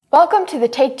Welcome to the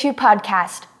Take Two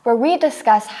podcast, where we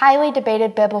discuss highly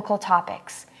debated biblical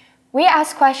topics. We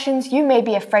ask questions you may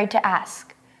be afraid to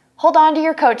ask. Hold on to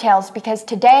your coattails because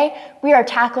today we are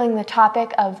tackling the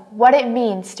topic of what it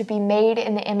means to be made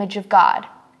in the image of God.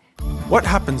 What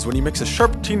happens when you mix a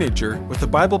sharp teenager with a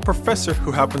Bible professor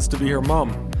who happens to be her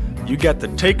mom? You get the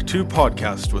Take Two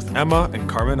podcast with Emma and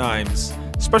Carmen Imes.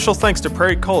 Special thanks to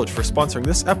Prairie College for sponsoring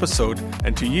this episode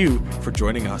and to you for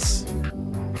joining us.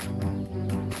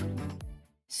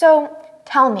 So,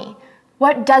 tell me,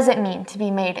 what does it mean to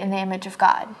be made in the image of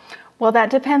God? Well,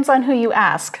 that depends on who you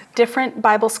ask. Different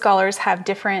Bible scholars have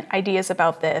different ideas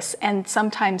about this, and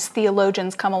sometimes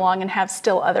theologians come along and have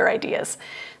still other ideas.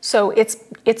 So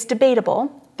it's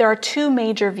debatable. There are two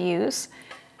major views.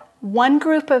 One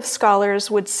group of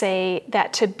scholars would say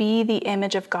that to be the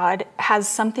image of God has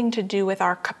something to do with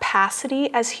our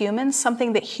capacity as humans,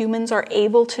 something that humans are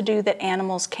able to do that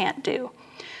animals can't do.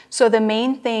 So the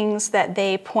main things that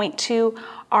they point to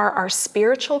are our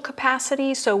spiritual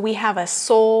capacity. So we have a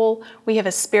soul, we have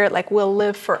a spirit, like we'll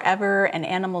live forever and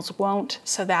animals won't.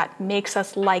 So that makes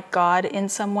us like God in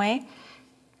some way.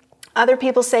 Other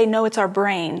people say, no, it's our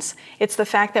brains. It's the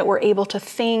fact that we're able to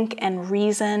think and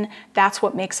reason. That's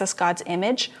what makes us God's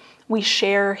image. We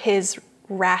share his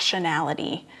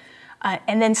rationality.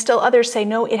 And then still others say,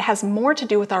 no, it has more to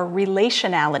do with our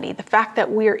relationality. The fact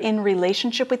that we're in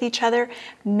relationship with each other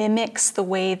mimics the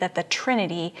way that the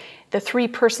Trinity, the three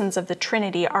persons of the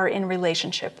Trinity, are in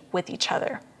relationship with each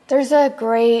other. There's a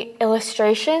great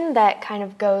illustration that kind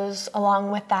of goes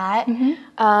along with that.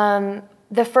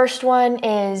 The first one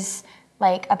is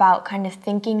like about kind of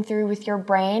thinking through with your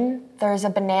brain. There's a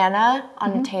banana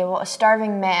on the table. A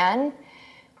starving man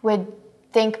would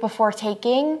think before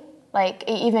taking, like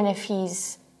even if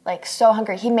he's like so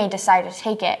hungry, he may decide to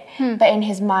take it, but in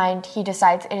his mind he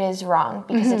decides it is wrong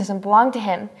because it doesn't belong to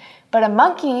him. But a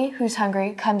monkey who's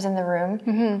hungry comes in the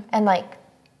room and like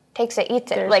takes it,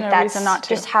 eats it. There's like no that's reason not to.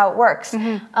 just how it works.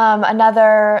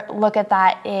 Another look at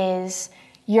that is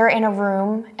you're in a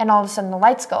room and all of a sudden the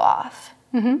lights go off.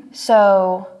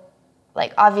 So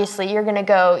like obviously you're gonna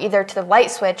go either to the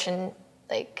light switch and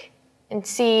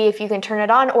see if you can turn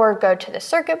it on, or go to the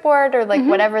circuit board or like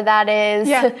whatever that is.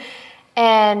 Yeah.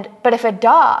 But if a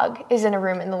dog is in a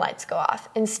room and the lights go off,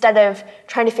 instead of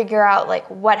trying to figure out like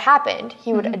what happened,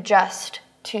 he would adjust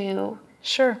to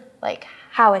like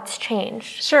how it's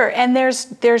changed. Sure, and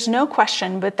there's no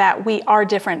question but that we are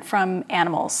different from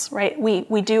animals, right?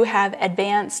 We do have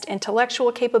advanced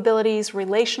intellectual capabilities,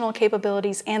 relational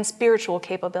capabilities, and spiritual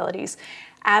capabilities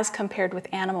as compared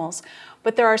with animals.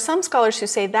 But there are some scholars who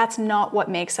say that's not what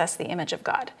makes us the image of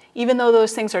God. Even though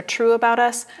those things are true about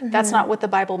us, that's not what the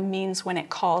Bible means when it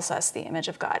calls us the image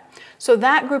of God. So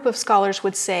that group of scholars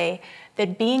would say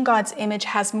that being God's image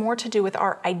has more to do with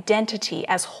our identity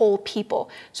as whole people.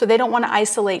 So they don't want to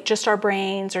isolate just our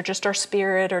brains or just our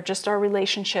spirit or just our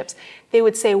relationships. They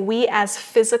would say we as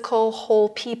physical whole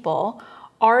people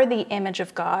are the image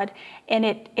of God, and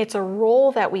it's a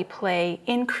role that we play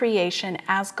in creation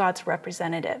as God's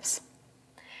representatives.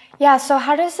 Yeah, so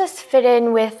how does this fit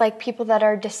in with like people that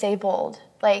are disabled?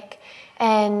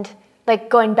 And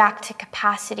going back to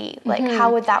capacity,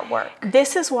 how would that work?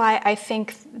 This is why I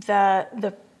think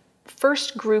the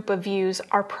first group of views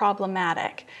are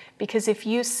problematic. Because if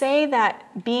you say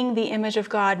that being the image of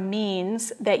God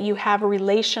means that you have a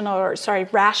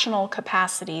rational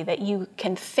capacity, that you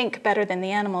can think better than the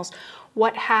animals,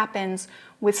 what happens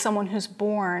with someone who's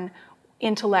born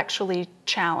intellectually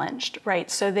challenged, right?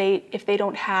 So if they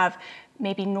don't have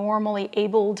maybe normally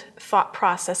abled thought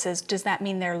processes, does that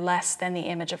mean they're less than the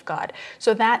image of God?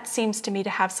 So that seems to me to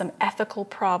have some ethical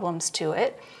problems to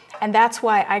it. And that's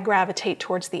why I gravitate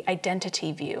towards the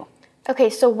identity view.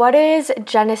 Okay, so what does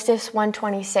Genesis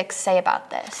 1:26 say about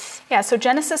this? Yeah, so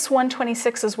Genesis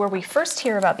 1:26 is where we first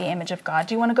hear about the image of God.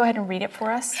 Do you want to go ahead and read it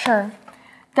for us? Sure.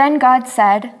 Then God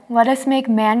said, "Let us make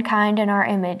mankind in our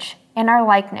image, in our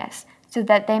likeness, so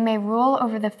that they may rule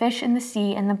over the fish in the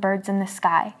sea and the birds in the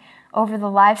sky, over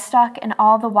the livestock and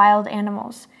all the wild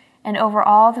animals, and over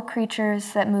all the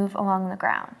creatures that move along the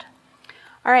ground."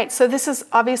 All right, so this is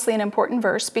obviously an important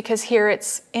verse because here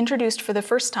it's introduced for the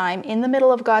first time in the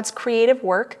middle of God's creative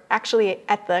work, actually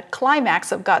at the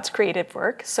climax of God's creative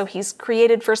work. So he's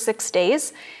created for 6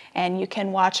 days, and you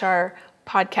can watch our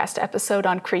podcast episode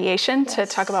on creation to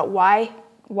talk about why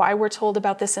we're told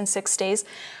about this in 6 days.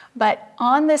 But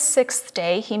on this 6th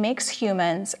day, he makes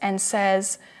humans and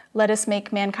says, let us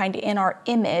make mankind in our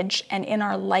image and in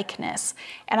our likeness.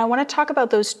 And I want to talk about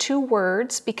those two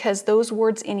words because those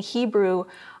words in Hebrew,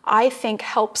 I think,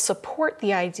 help support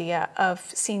the idea of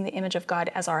seeing the image of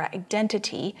God as our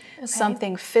identity,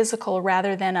 something physical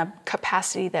rather than a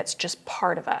capacity that's just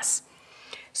part of us.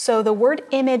 So the word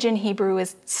image in Hebrew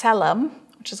is tselem,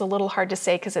 which is a little hard to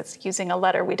say because it's using a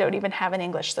letter we don't even have in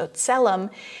English. So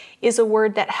tselem is a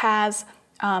word that has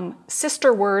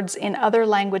sister words in other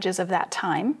languages of that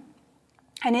time.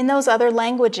 And in those other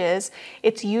languages,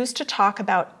 it's used to talk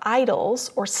about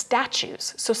idols or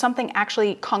statues, so something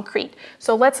actually concrete.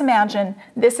 So let's imagine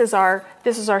this is our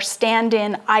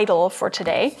stand-in idol for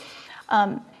today.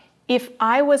 If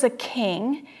I was a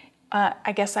king,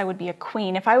 I guess I would be a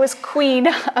queen. If I was queen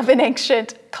of an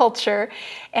ancient culture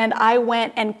and I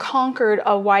went and conquered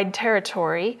a wide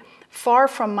territory far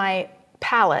from my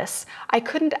palace, I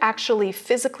couldn't actually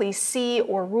physically see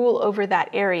or rule over that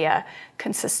area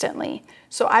consistently.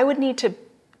 So I would need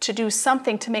to do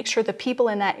something to make sure the people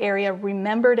in that area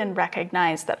remembered and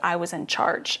recognized that I was in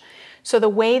charge. So the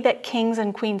way that kings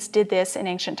and queens did this in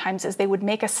ancient times is they would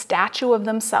make a statue of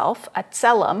themselves, a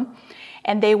tselem,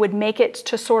 and they would make it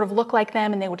to sort of look like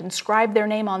them, and they would inscribe their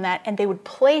name on that, and they would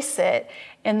place it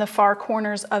in the far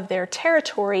corners of their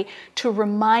territory to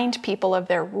remind people of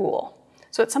their rule.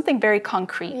 So it's something very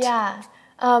concrete. Yeah.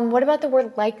 What about the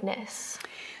word likeness?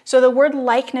 So the word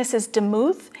likeness is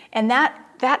demuth, and that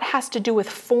has to do with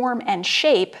form and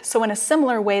shape. So in a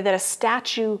similar way that a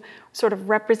statue sort of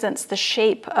represents the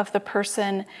shape of the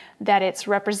person that it's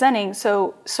representing,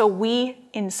 so we,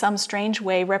 in some strange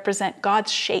way, represent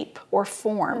God's shape or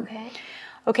form.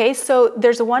 Okay, so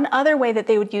there's one other way that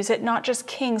they would use it, not just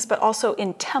kings, but also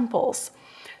in temples.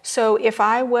 So if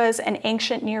I was an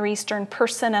ancient Near Eastern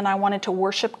person and I wanted to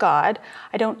worship God,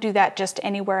 I don't do that just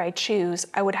anywhere I choose.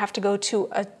 I would have to go to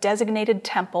a designated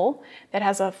temple that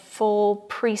has a full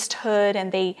priesthood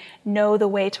and they know the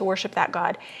way to worship that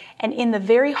God. And in the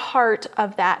very heart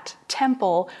of that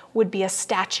temple would be a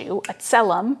statue, a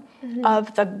tselem,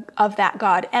 of that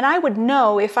God. And I would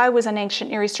know, if I was an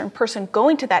ancient Near Eastern person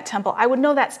going to that temple, I would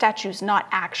know that statue's not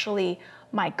actually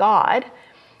my God.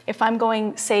 If I'm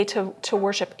going, say, to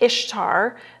worship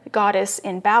Ishtar, the goddess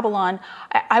in Babylon,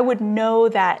 I would know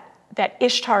that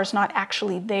Ishtar is not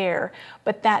actually there,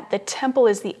 but that the temple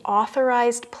is the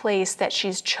authorized place that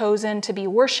she's chosen to be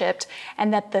worshipped,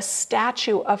 and that the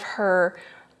statue of her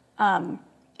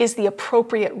is the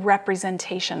appropriate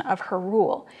representation of her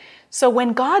rule. So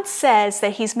when God says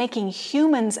that he's making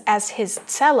humans as his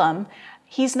tselem,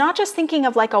 he's not just thinking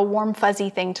of like a warm, fuzzy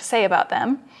thing to say about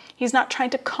them. He's not trying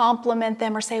to compliment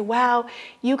them or say, wow,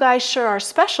 you guys sure are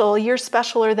special. You're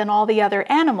specialer than all the other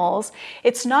animals.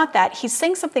 It's not that. He's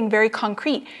saying something very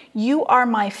concrete. You are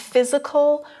my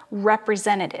physical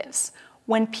representatives.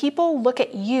 When people look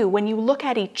at you, when you look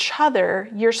at each other,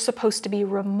 you're supposed to be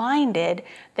reminded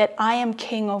that I am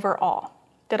king over all,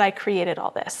 that I created all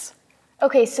this.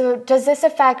 Okay, so does this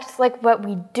affect like what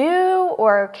we do,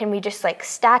 or can we just like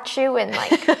statue and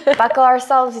like buckle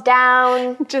ourselves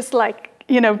down? Just like,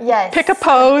 pick a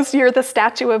pose, you're the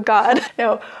statue of God.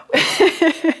 No.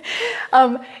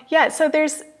 So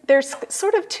there's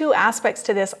sort of two aspects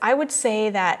to this. I would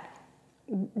say that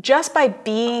just by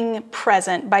being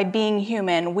present, by being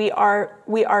human, we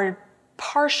are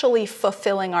partially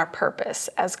fulfilling our purpose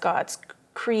as God's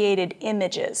created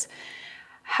images.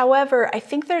 However, I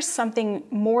think there's something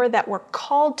more that we're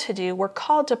called to do. We're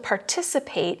called to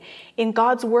participate in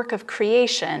God's work of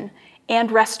creation and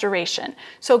restoration.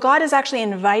 So God is actually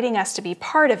inviting us to be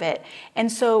part of it. And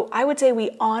so I would say we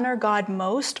honor God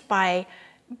most by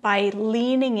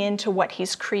leaning into what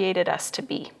he's created us to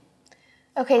be.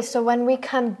 Okay, so when we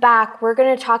come back, we're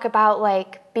going to talk about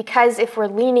because if we're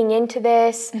leaning into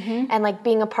this and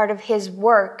being a part of his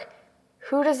work,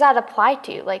 who does that apply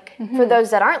to? For those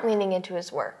that aren't leaning into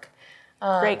his work.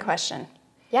 Great question.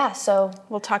 Yeah, so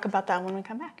we'll talk about that when we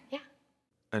come back. Yeah.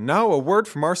 And now a word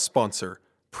from our sponsor,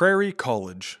 Prairie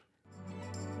College.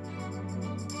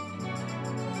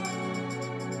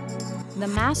 The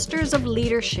Masters of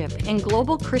Leadership in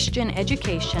Global Christian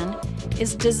Education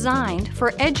is designed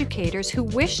for educators who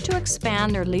wish to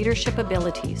expand their leadership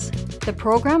abilities. The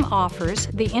program offers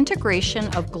the integration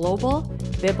of global,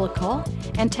 biblical,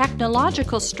 and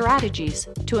technological strategies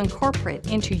to incorporate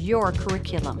into your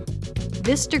curriculum.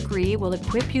 This degree will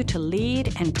equip you to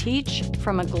lead and teach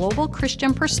from a global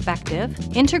Christian perspective,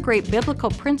 integrate biblical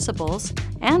principles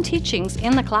and teachings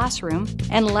in the classroom,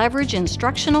 and leverage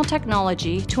instructional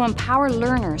technology to empower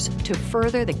learners to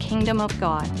further the kingdom of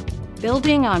God.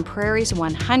 Building on Prairie's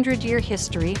 100-year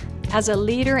history as a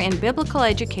leader in biblical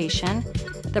education,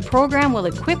 The program will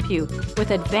equip you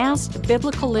with advanced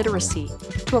biblical literacy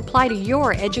to apply to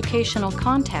your educational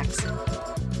context.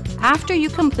 After you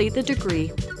complete the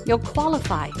degree, you'll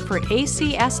qualify for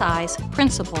ACSI's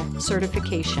Principal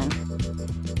Certification.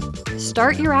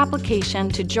 Start your application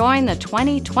to join the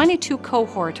 2022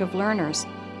 cohort of learners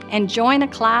and join a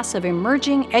class of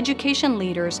emerging education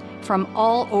leaders from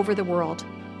all over the world.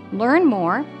 Learn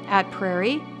more at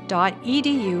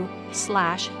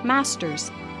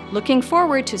prairie.edu/masters. Looking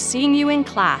forward to seeing you in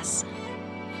class.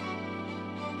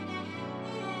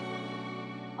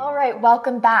 All right,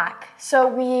 welcome back. So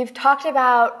we've talked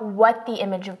about what the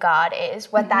image of God is,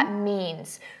 what that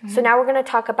means. So now we're going to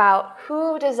talk about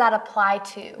who does that apply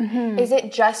to? Is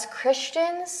it just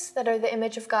Christians that are the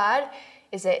image of God?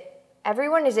 Is it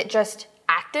everyone? Is it just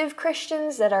active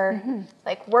Christians that are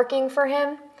like working for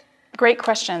him? Great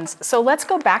questions. So let's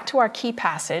go back to our key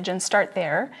passage and start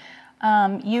there.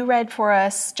 You read for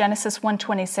us Genesis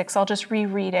 1:26. I'll just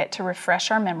reread it to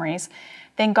refresh our memories.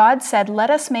 Then God said,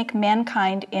 "Let us make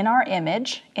mankind in our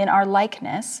image, in our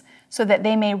likeness, so that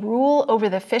they may rule over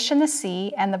the fish in the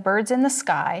sea and the birds in the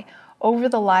sky, over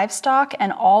the livestock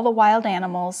and all the wild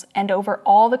animals, and over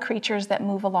all the creatures that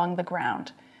move along the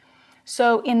ground."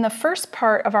 So in the first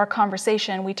part of our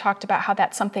conversation, we talked about how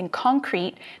that's something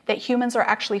concrete, that humans are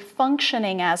actually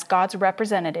functioning as God's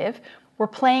representative. We're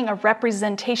playing a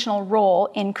representational role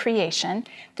in creation.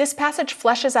 This passage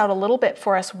fleshes out a little bit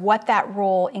for us what that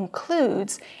role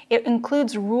includes. It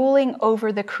includes ruling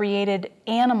over the created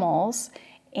animals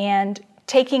and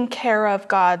taking care of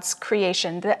God's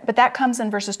creation. But that comes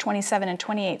in verses 27 and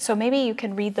 28. So maybe you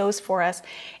can read those for us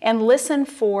and listen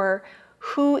for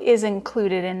who is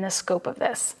included in the scope of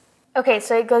this. Okay,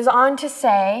 so it goes on to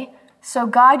say, so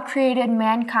God created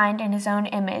mankind in his own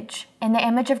image. In the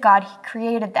image of God, he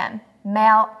created them.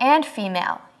 Male and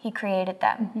female, he created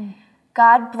them.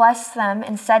 God blessed them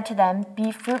and said to them,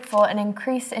 "Be fruitful and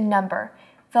increase in number.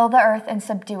 Fill the earth and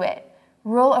subdue it.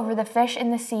 Rule over the fish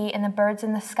in the sea and the birds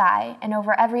in the sky, and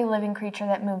over every living creature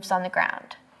that moves on the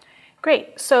ground."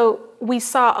 Great. So we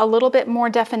saw a little bit more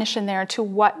definition there to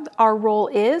what our role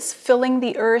is, filling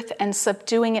the earth and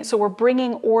subduing it. So we're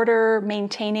bringing order,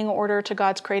 maintaining order to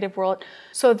God's creative world.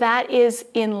 So that is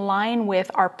in line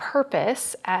with our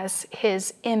purpose as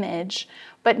his image.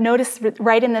 But notice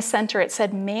right in the center, it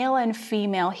said male and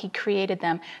female, he created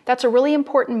them. That's a really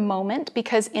important moment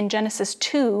because in Genesis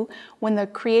 2, when the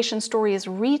creation story is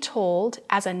retold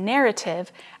as a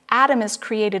narrative, Adam is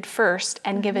created first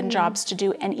and given jobs to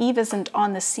do, and Eve isn't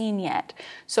on the scene yet.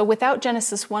 So without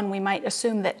Genesis 1, we might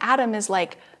assume that Adam is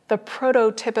like the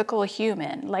prototypical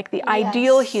human, like the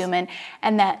ideal human,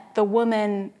 and that the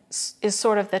woman is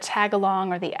sort of the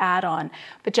tag-along or the add-on.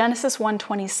 But Genesis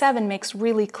 1:27 makes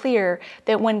really clear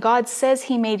that when God says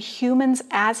he made humans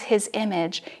as his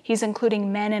image, he's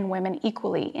including men and women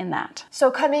equally in that.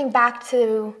 So coming back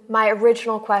to my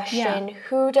original question,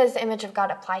 who does the image of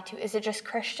God apply to? Is it just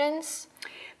Christians?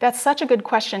 That's such a good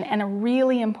question and a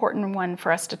really important one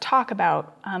for us to talk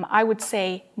about. I would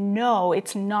say, no,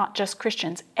 it's not just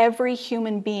Christians. Every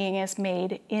human being is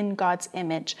made in God's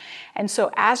image. And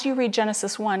so as you read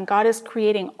Genesis 1, God is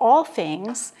creating all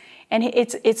things, and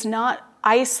it's not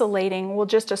isolating, well,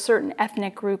 just a certain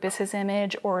ethnic group is his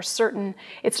image, or certain,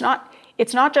 it's not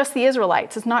just the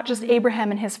Israelites, it's not just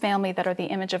Abraham and his family that are the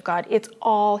image of God, it's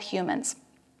all humans.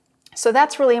 So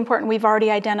that's really important. We've already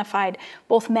identified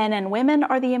both men and women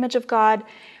are the image of God.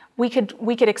 We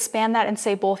could expand that and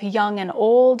say both young and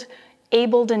old,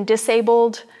 abled and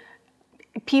disabled,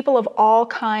 people of all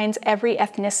kinds, every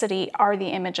ethnicity are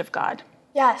the image of God.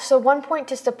 Yeah, so one point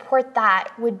to support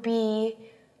that would be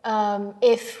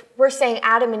if we're saying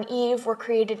Adam and Eve were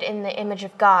created in the image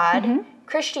of God,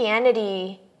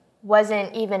 Christianity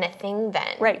wasn't even a thing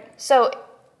then. Right. So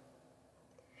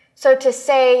to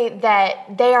say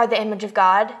that they are the image of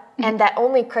God and that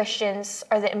only Christians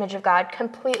are the image of God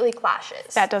completely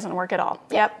clashes. That doesn't work at all.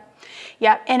 Yep.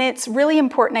 And it's really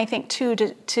important, I think, too,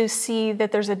 to see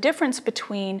that there's a difference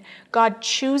between God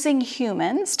choosing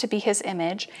humans to be his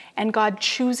image and God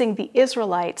choosing the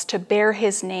Israelites to bear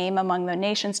his name among the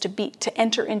nations, to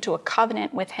enter into a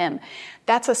covenant with him.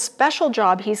 That's a special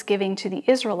job he's giving to the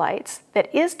Israelites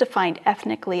that is defined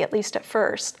ethnically, at least at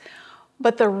first.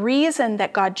 But the reason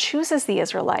that God chooses the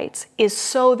Israelites is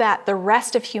so that the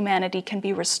rest of humanity can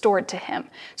be restored to him.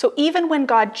 So even when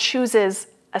God chooses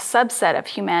a subset of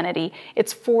humanity,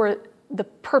 it's for the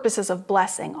purposes of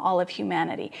blessing all of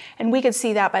humanity. And we could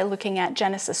see that by looking at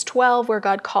Genesis 12, where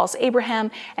God calls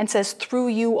Abraham and says, "Through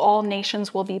you all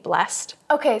nations will be blessed."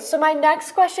 Okay, so my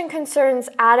next question concerns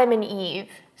Adam and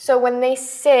Eve. So when they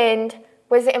sinned,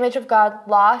 was the image of God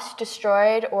lost,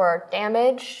 destroyed, or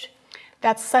damaged?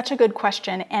 That's such a good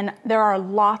question. And there are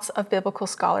lots of biblical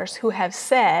scholars who have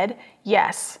said,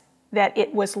 yes, that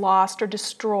it was lost or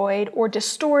destroyed or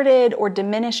distorted or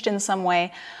diminished in some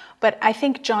way. But I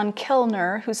think John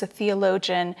Kilner, who's a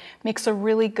theologian, makes a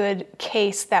really good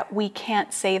case that we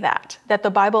can't say that the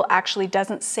Bible actually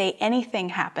doesn't say anything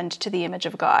happened to the image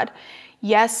of God.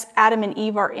 Yes, Adam and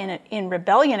Eve are in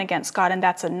rebellion against God, and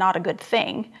that's not a good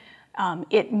thing.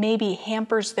 It maybe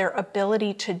hampers their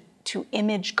ability to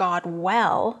image God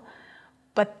well,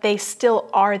 but they still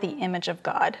are the image of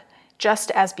God,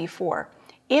 just as before.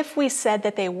 If we said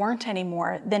that they weren't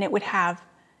anymore, then it would have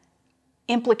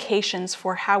implications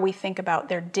for how we think about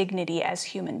their dignity as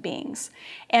human beings.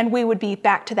 And we would be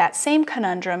back to that same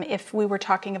conundrum if we were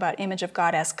talking about image of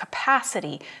God as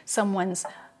capacity, someone's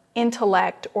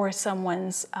intellect or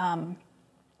someone's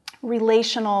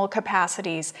relational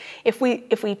capacities. If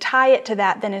we tie it to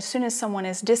that, then as soon as someone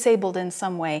is disabled in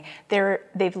some way,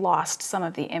 they've lost some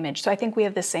of the image. So I think we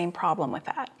have the same problem with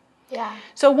that. Yeah.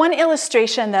 So one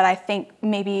illustration that I think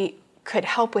maybe could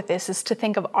help with this is to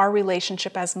think of our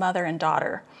relationship as mother and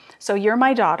daughter. So you're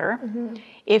my daughter. Mm-hmm.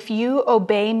 If you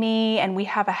obey me and we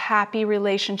have a happy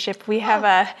relationship, if we have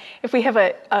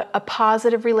a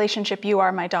positive relationship, you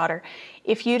are my daughter.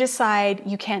 If you decide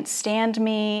you can't stand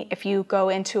me, if you go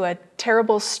into a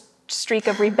terrible streak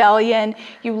of rebellion,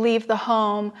 you leave the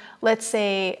home, let's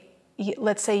say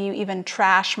you even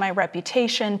trash my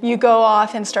reputation, you go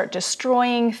off and start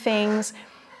destroying things,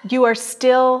 you are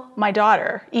still my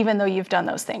daughter, even though you've done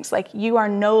those things. Like, you are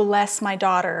no less my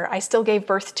daughter. I still gave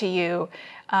birth to you.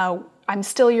 I'm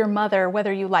still your mother,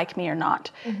 whether you like me or not.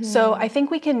 Mm-hmm. So I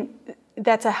think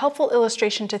that's a helpful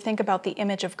illustration to think about the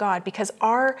image of God, because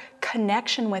our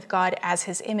connection with God as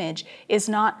his image is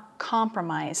not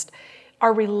compromised.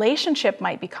 Our relationship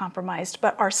might be compromised,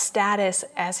 but our status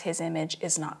as his image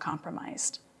is not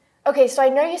compromised. Okay, so I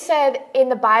know you said in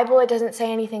the Bible it doesn't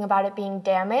say anything about it being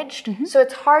damaged, mm-hmm. so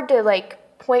it's hard to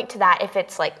point to that if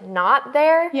it's not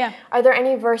there. Yeah. Are there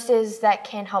any verses that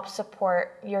can help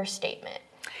support your statement?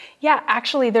 Yeah,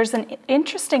 actually, there's an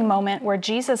interesting moment where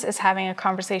Jesus is having a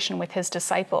conversation with his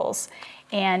disciples,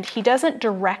 and he doesn't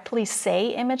directly say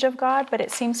image of God, but it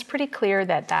seems pretty clear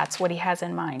that that's what he has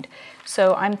in mind.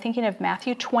 So I'm thinking of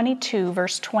Matthew 22,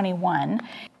 verse 21.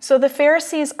 So the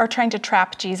Pharisees are trying to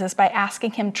trap Jesus by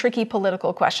asking him tricky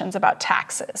political questions about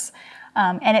taxes.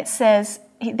 And it says,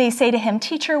 they say to him,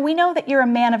 "Teacher, we know that you're a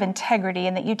man of integrity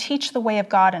and that you teach the way of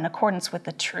God in accordance with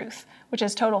the truth," which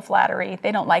is total flattery.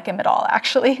 They don't like him at all,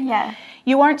 actually. Yeah.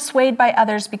 "You aren't swayed by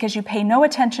others because you pay no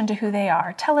attention to who they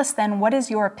are. Tell us then, what is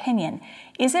your opinion?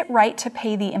 Is it right to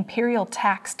pay the imperial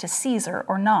tax to Caesar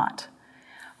or not?"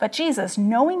 But Jesus,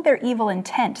 knowing their evil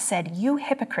intent, said, "You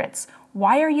hypocrites,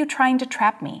 why are you trying to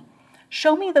trap me?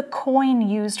 Show me the coin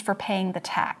used for paying the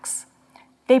tax."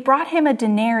 They brought him a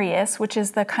denarius, which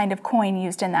is the kind of coin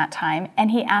used in that time,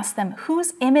 and he asked them,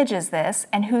 "Whose image is this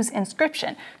and whose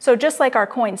inscription?" So just like our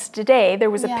coins today, there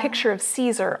was a picture of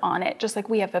Caesar on it, just like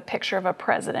we have a picture of a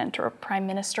president or a prime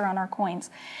minister on our coins.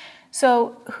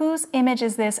 So whose image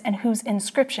is this and whose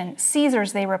inscription?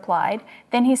 "Caesar's," they replied.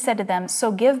 Then he said to them,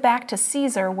 "So give back to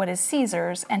Caesar what is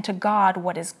Caesar's and to God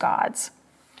what is God's."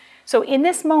 So in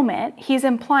this moment, he's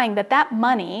implying that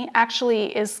money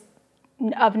actually is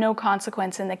of no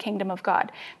consequence in the kingdom of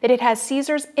God. That it has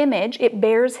Caesar's image, it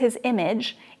bears his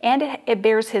image, and it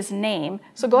bears his name.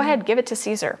 So go ahead, give it to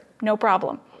Caesar, no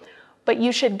problem. But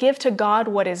you should give to God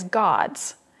what is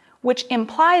God's, which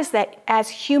implies that as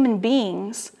human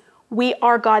beings, we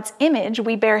are God's image,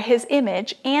 we bear his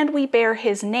image, and we bear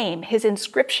his name. His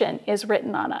inscription is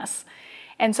written on us.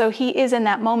 And so he is in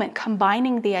that moment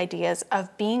combining the ideas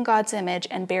of being God's image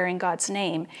and bearing God's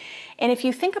name. And if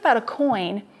you think about a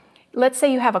coin, let's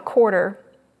say you have a quarter,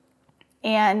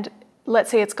 and let's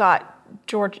say it's got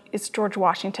George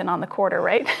Washington on the quarter,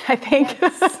 right? I think,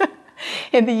 yes.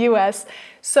 In the US.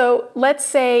 So let's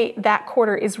say that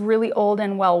quarter is really old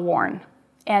and well worn,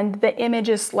 and the image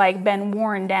is been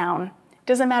worn down.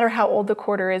 Doesn't matter how old the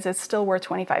quarter is, it's still worth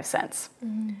 25 cents,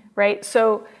 right?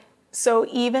 So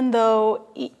even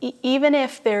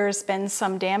if there's been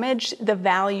some damage, the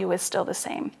value is still the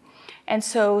same. And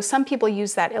so some people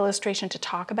use that illustration to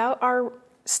talk about our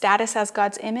status as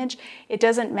God's image. It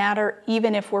doesn't matter,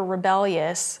 even if we're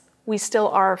rebellious, we still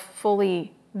are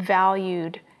fully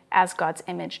valued as God's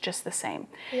image just the same.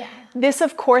 Yeah. This,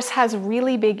 of course, has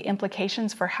really big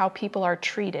implications for how people are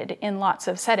treated in lots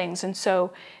of settings. And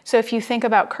so if you think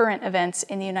about current events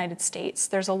in the United States,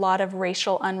 there's a lot of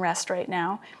racial unrest right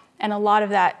now, and a lot of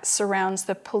that surrounds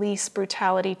the police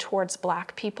brutality towards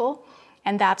Black people.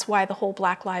 And that's why the whole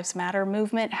Black Lives Matter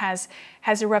movement has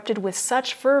erupted with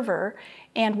such fervor,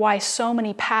 and why so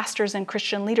many pastors and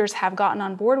Christian leaders have gotten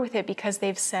on board with it, because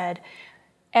they've said,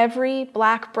 every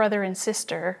Black brother and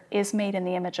sister is made in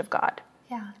the image of God.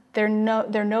 Yeah. They're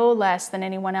no less than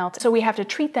anyone else. So we have to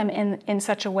treat them in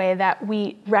such a way that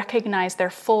we recognize their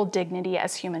full dignity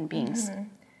as human beings. Mm-hmm.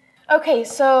 Okay,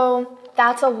 so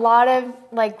that's a lot of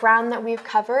ground that we've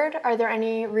covered. Are there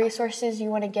any resources you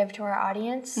want to give to our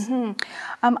audience?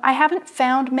 Mm-hmm. I haven't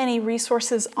found many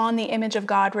resources on the image of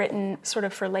God written sort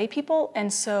of for lay people,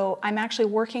 and so I'm actually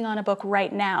working on a book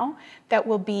right now that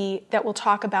will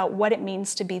talk about what it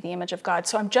means to be the image of God.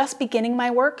 So I'm just beginning my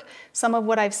work. Some of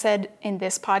what I've said in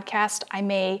this podcast I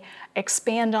may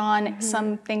expand on. Mm-hmm.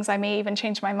 Some things I may even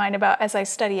change my mind about as I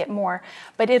study it more.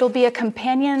 But it'll be a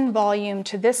companion volume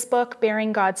to this book,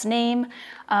 Bearing God's Name,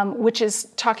 which is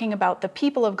talking about the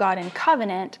people of God in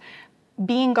covenant.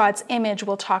 Being God's image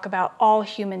will talk about all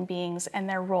human beings and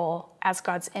their role as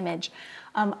God's image.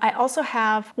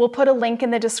 We'll put a link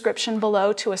in the description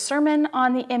below to a sermon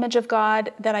on the image of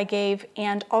God that I gave,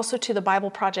 and also to the Bible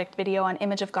Project video on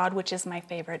image of God, which is my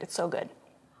favorite. It's so good.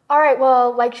 All right,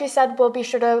 well, like she said, we'll be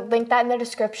sure to link that in the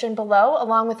description below,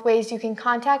 along with ways you can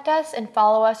contact us and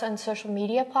follow us on social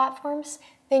media platforms.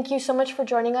 Thank you so much for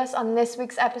joining us on this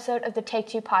week's episode of the Take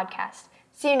Two podcast.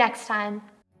 See you next time.